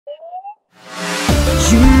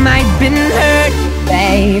You might been hurt,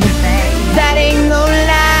 babe, that ain't no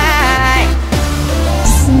lie.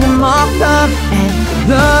 Just in the mark up and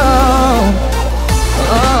go.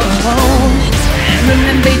 And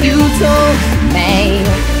remember you told me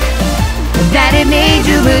that it made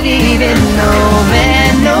you believe in no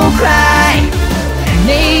man, no cry.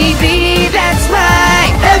 Maybe that's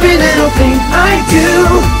why every little thing I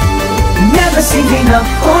do never seems enough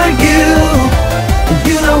for you.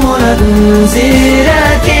 You don't wanna lose it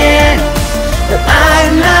again, but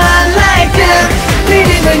I'm not like them.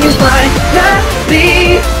 Maybe when you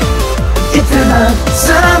finally get to love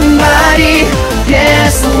somebody,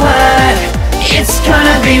 guess what? It's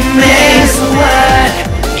gonna be me. Guess what?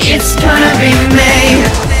 It's gonna be me.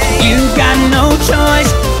 You got no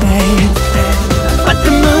choice, babe, but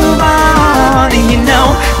to move on. And you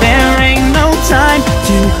know there ain't no time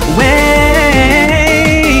to waste.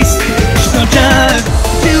 So just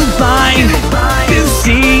to find, to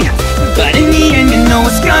see, but in the end you know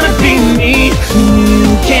it's gonna be me.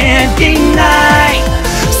 You can't deny,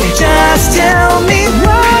 so just tell me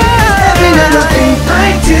why. Every little thing I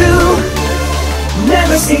do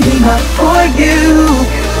never seems enough for you.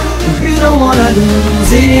 You don't wanna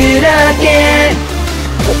lose it again,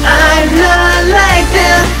 but I'm not like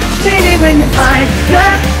them. Maybe when you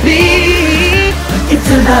finally get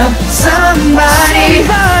to love somebody,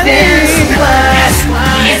 guess what?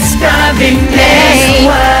 It's gonna be me. Guess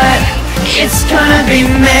what? It's gonna be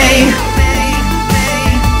me.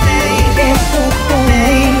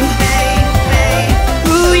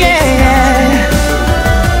 Ooh yeah,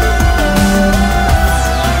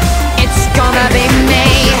 it's gonna be me.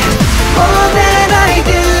 All that I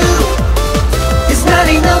do is not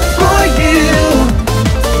enough for you.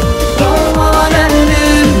 Don't wanna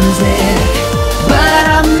lose it, but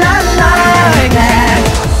I'm not like that.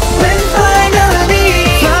 When finally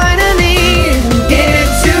get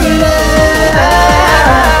to love,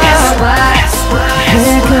 guess what?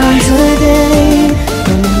 There comes a day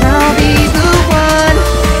when I'll be the one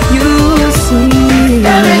you see.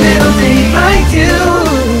 Every little thing I do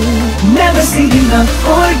never seems enough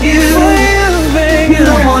for you. You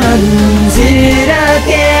don't wanna lose it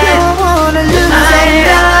again. I'm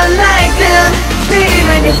not like them. Maybe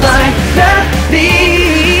when you finally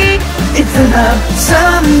get to love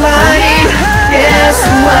somebody,